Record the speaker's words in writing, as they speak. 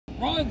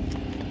Run!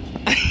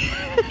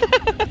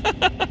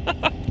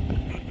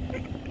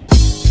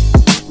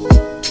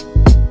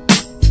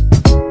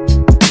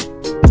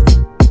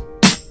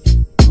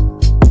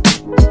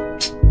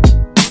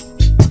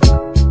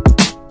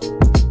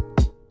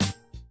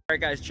 Alright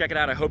guys, check it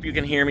out. I hope you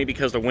can hear me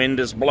because the wind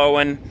is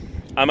blowing.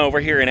 I'm over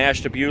here in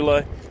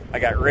Ashtabula. I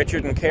got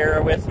Richard and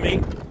Kara with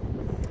me.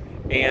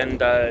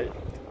 And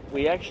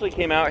we actually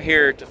came out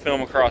here to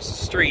film across the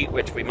street,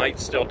 which we might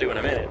still do in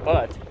a minute.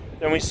 But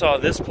then we saw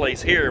this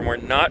place here and we're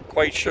not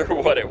quite sure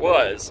what it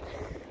was.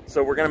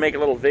 So we're going to make a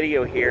little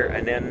video here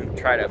and then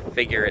try to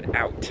figure it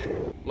out.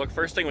 Look,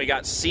 first thing, we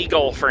got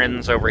seagull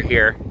friends over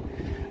here.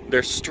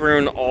 They're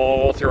strewn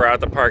all throughout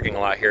the parking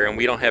lot here and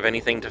we don't have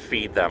anything to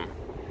feed them.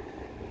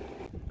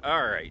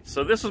 Alright,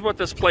 so this is what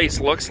this place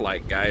looks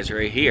like, guys,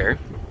 right here.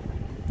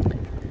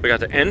 We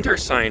got the enter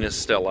sign is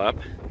still up.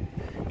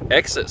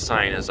 Exit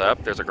sign is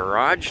up. There's a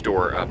garage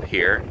door up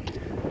here.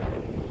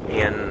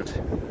 And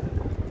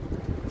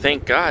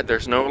thank God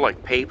there's no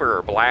like paper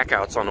or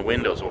blackouts on the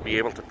windows. We'll be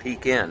able to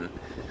peek in.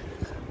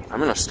 I'm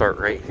going to start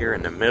right here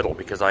in the middle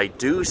because I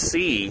do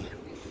see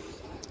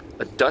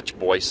a Dutch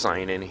boy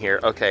sign in here.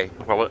 Okay,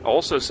 well it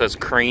also says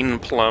Crane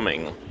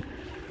Plumbing.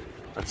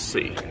 Let's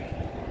see.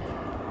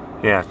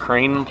 Yeah,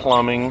 Crane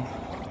Plumbing,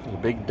 the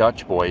big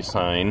Dutch boy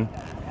sign.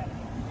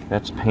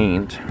 That's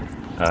paint.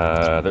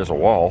 There's a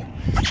wall.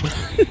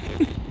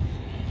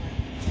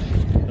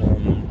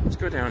 Let's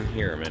go down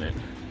here a minute.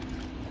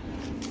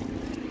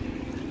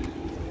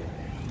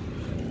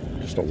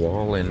 Just a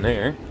wall in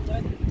there.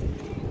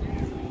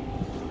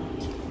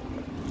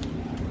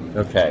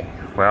 Okay,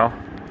 well,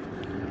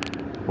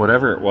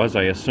 whatever it was,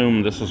 I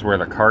assume this is where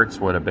the carts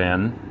would have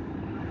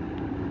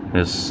been.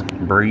 This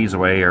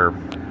breezeway or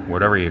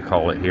whatever you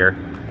call it here.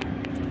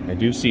 I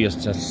do see a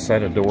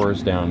set of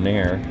doors down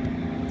there,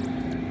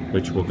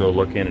 which we'll go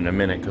look in a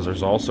minute because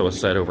there's also a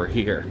set over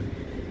here.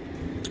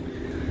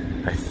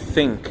 I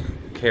think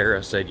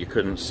Kara said you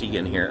couldn't see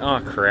in here.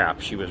 Oh crap,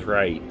 she was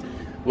right.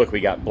 Look,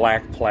 we got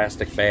black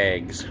plastic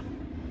bags.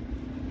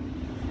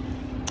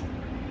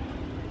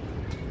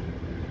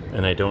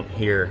 And I don't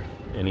hear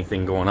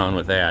anything going on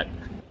with that.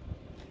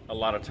 A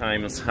lot of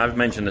times, I've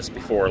mentioned this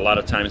before, a lot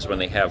of times when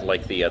they have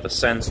like the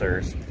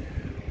sensors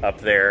up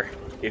there,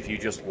 if you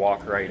just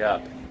walk right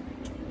up,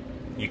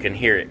 you can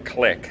hear it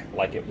click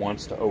like it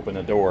wants to open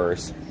the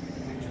doors,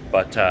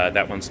 but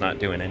that one's not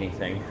doing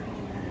anything.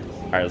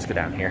 Alright, let's go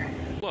down here.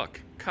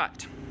 Look,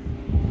 cut.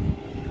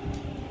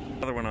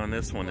 Another one on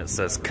this one, it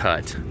says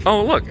cut.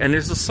 Oh look, and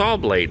there's a saw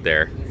blade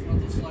there.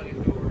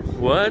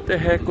 What the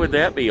heck would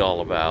that be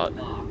all about?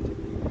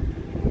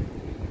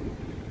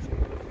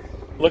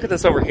 Look at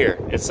this over here.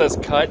 It says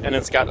cut and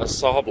it's got a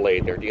saw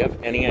blade there. Do you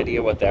have any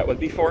idea what that would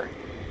be for?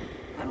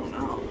 I don't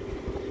know.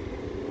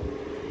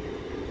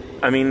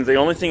 I mean, the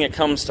only thing that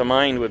comes to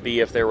mind would be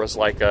if there was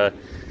like a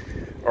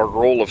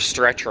roll of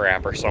stretch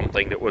wrap or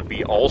something that would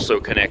be also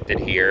connected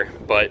here,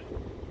 but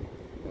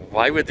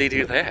why would they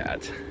do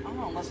that? I don't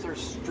know, unless there's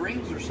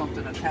strings or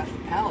something attached to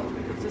pallets,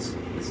 because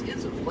this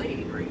is a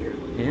blade right here.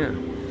 Yeah.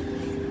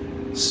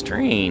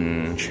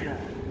 Strange. Yeah.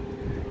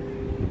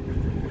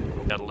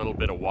 Got a little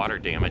bit of water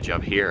damage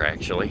up here,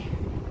 actually.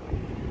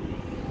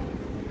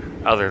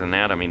 Other than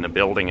that, I mean, the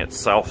building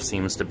itself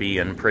seems to be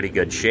in pretty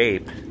good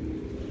shape.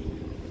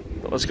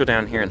 But let's go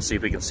down here and see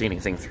if we can see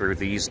anything through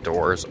these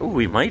doors. Oh,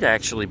 we might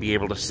actually be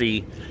able to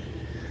see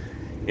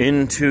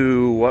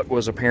into what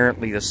was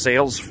apparently the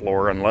sales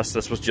floor, unless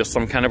this was just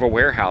some kind of a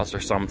warehouse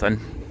or something.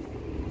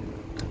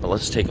 But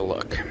let's take a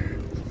look.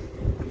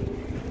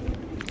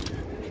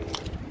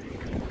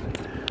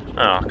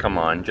 Oh, come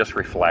on, just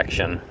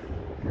reflection.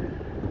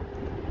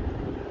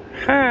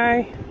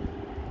 Hi!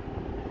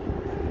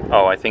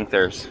 Oh, I think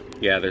there's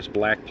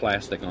black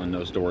plastic on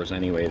those doors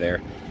anyway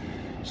there,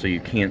 so you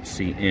can't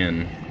see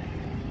in.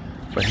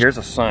 But here's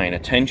a sign,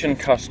 attention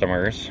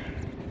customers.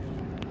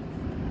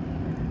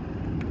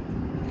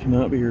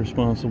 Cannot be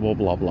responsible,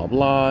 blah, blah,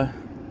 blah.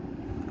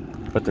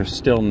 But there's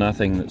still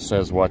nothing that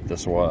says what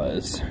this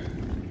was.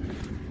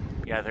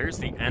 Yeah, there's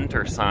the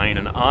enter sign,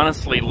 and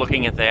honestly,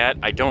 looking at that,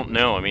 I don't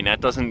know. I mean,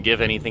 that doesn't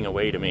give anything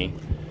away to me.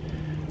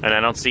 And I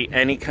don't see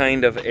any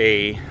kind of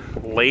a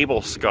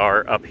label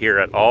scar up here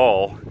at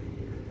all.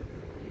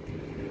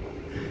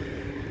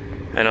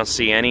 I don't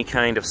see any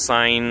kind of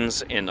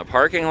signs in the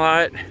parking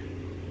lot.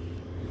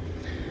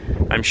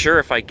 I'm sure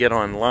if I get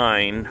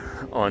online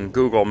on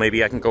Google,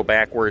 maybe I can go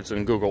backwards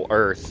in Google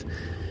Earth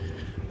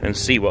and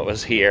see what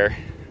was here.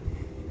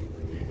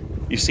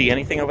 You see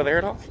anything over there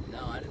at all?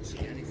 No, I didn't see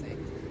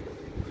anything.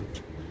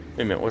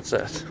 Wait a minute, what's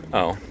this?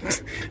 Oh.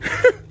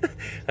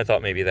 I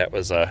thought maybe that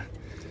was a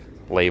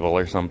label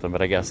or something,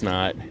 but I guess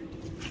not.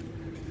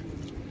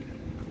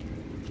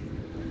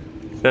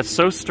 That's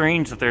so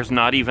strange that there's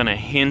not even a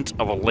hint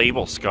of a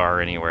label scar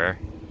anywhere.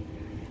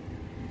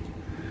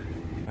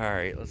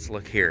 Alright, let's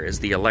look here. Is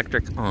the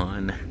electric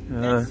on?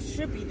 That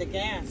should be the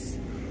gas.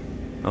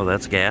 Oh,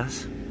 that's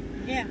gas?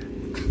 Yeah.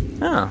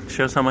 Oh,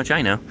 shows how much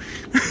I know.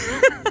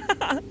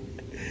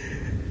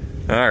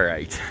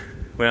 Alright.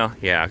 Well,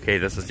 yeah, okay,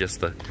 this is just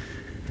the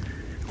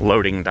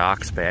loading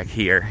docks back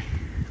here.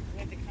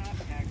 With the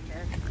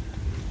compactor.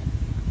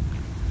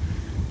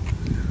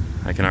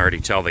 I can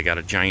already tell they got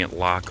a giant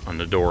lock on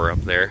the door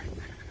up there.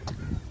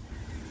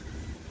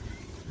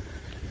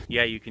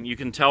 Yeah, you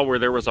can tell where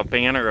there was a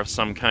banner of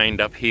some kind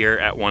up here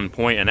at one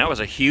point, and that was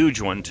a huge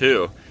one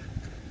too.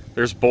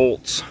 There's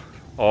bolts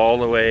all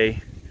the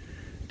way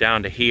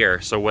down to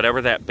here, so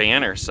whatever that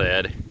banner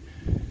said,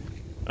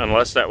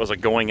 unless that was a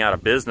going out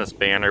of business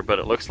banner, but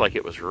it looks like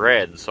it was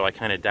red, so I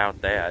kind of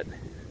doubt that.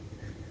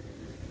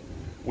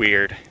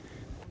 Weird.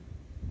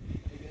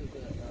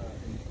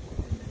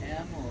 An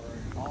M or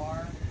an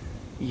R?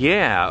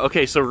 Yeah,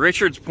 okay, so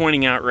Richard's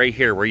pointing out right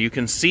here where you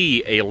can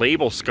see a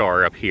label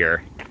scar up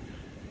here.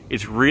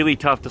 It's really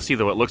tough to see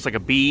though. It looks like a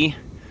B,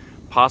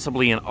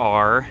 possibly an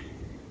R.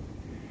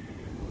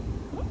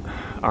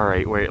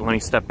 Alright, wait, let me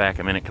step back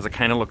a minute because it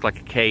kind of looked like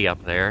a K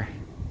up there.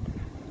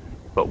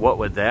 But what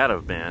would that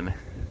have been?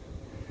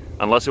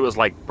 Unless it was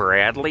like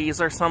Bradley's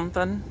or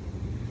something?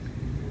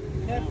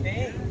 Could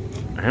be.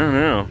 I don't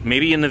know.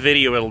 Maybe in the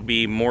video it'll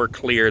be more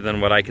clear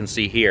than what I can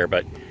see here,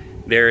 but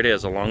there it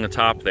is along the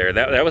top there.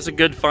 That was a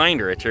good find,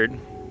 Richard.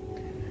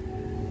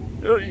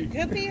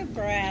 Could be a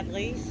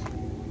Bradley's.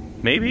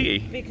 Maybe.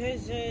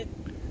 Because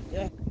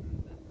yeah,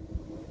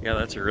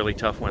 that's a really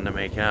tough one to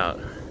make out.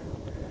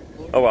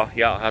 Oh well,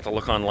 yeah, I'll have to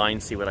look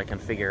online, see what I can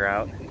figure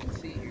out.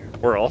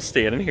 We're all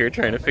standing here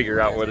trying to figure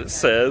out what it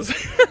says.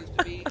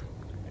 Please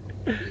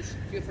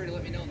feel free to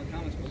let me know in the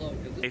comments below.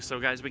 Okay, so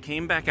guys, we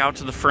came back out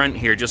to the front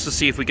here just to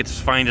see if we could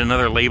find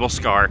another label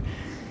scar.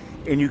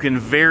 And you can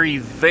very,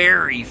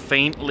 very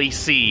faintly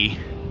see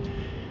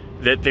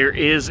that there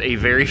is a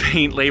very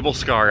faint label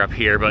scar up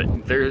here,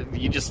 but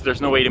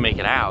there's no way to make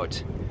it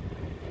out.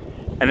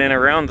 And then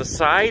around the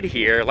side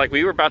here, like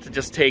we were about to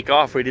just take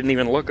off, we didn't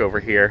even look over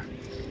here.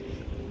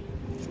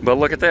 But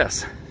look at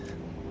this.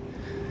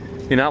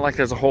 Not like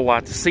there's a whole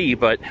lot to see,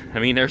 but I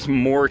mean, there's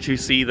more to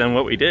see than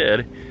what we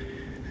did.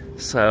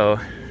 So.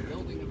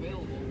 Building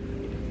available.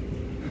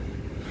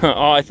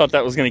 Oh, I thought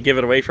that was going to give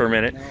it away for a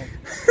minute. No, I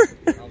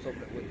was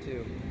hoping it would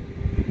too.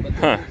 But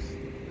there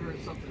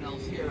is something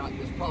else here.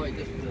 There's probably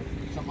just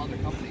some other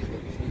company.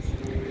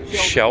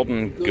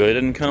 Sheldon Good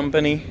and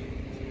Company.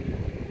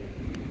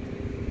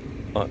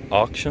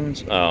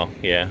 Auctions? Oh,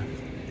 yeah.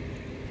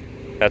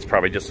 That's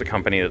probably just a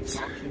company that's...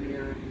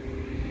 Auctioneer,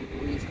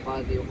 leased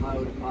by the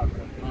Ohio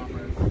Department of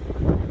Commerce,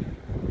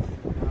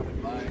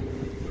 founded by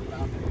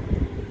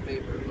in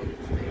favor of the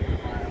state of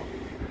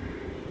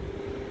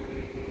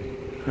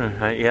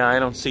Ohio. Yeah, I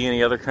don't see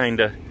any other kind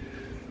of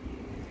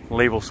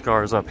label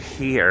scars up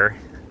here.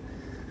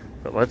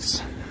 But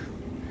let's...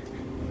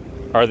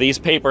 Are these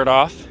papered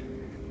off?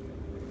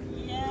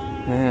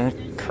 yeah.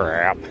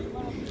 Crap.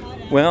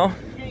 Well,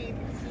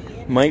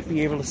 might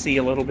be able to see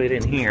a little bit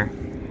in here.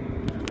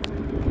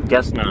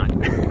 Guess not.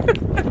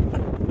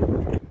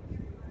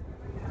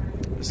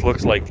 This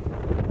looks like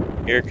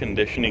air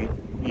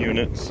conditioning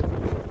units.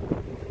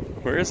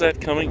 Where is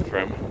that coming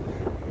from?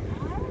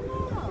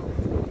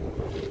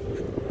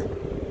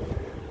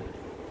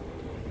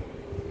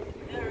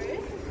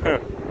 Huh.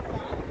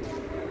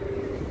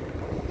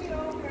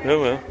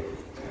 Oh well.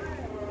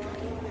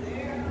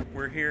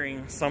 We're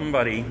hearing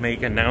somebody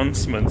make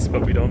announcements,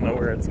 but we don't know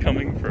where it's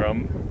coming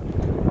from.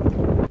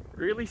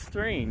 Really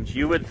strange.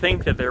 You would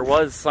think that there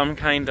was some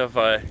kind of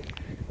a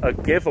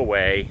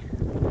giveaway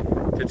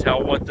to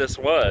tell what this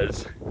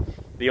was.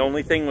 The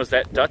only thing was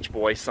that Dutch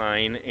Boy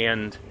sign,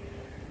 and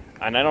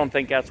I don't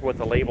think that's what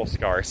the label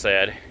scar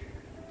said.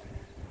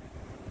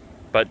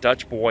 But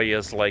Dutch Boy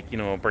is like, you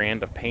know, a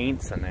brand of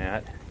paints and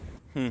that.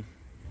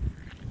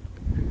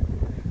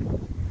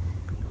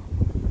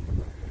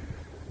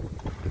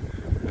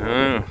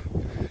 Oh,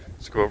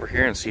 let's go over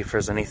here and see if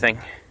there's anything.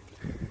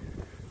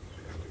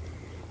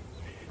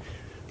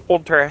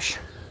 Old trash.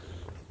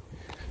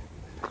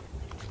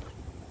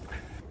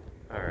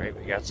 Alright,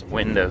 we got some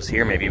windows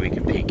here. Maybe we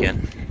can peek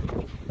in.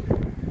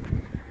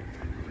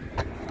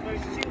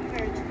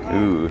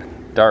 Ooh,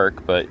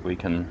 dark, but we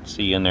can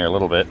see in there a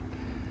little bit.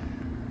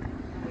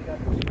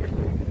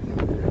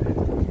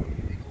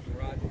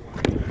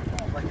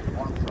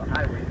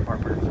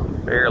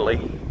 Barely.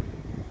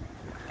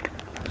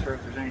 Not sure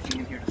if there's anything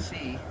in here to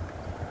see.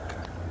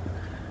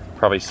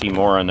 Probably see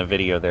more on the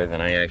video there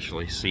than I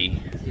actually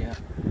see. Yeah.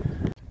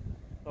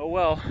 Oh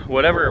well,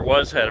 whatever it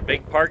was had a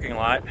big parking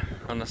lot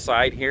on the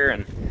side here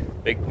and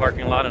big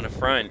parking lot in the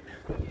front.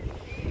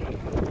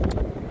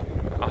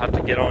 I'll have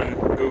to get on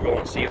Google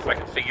and see if I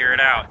can figure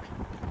it out.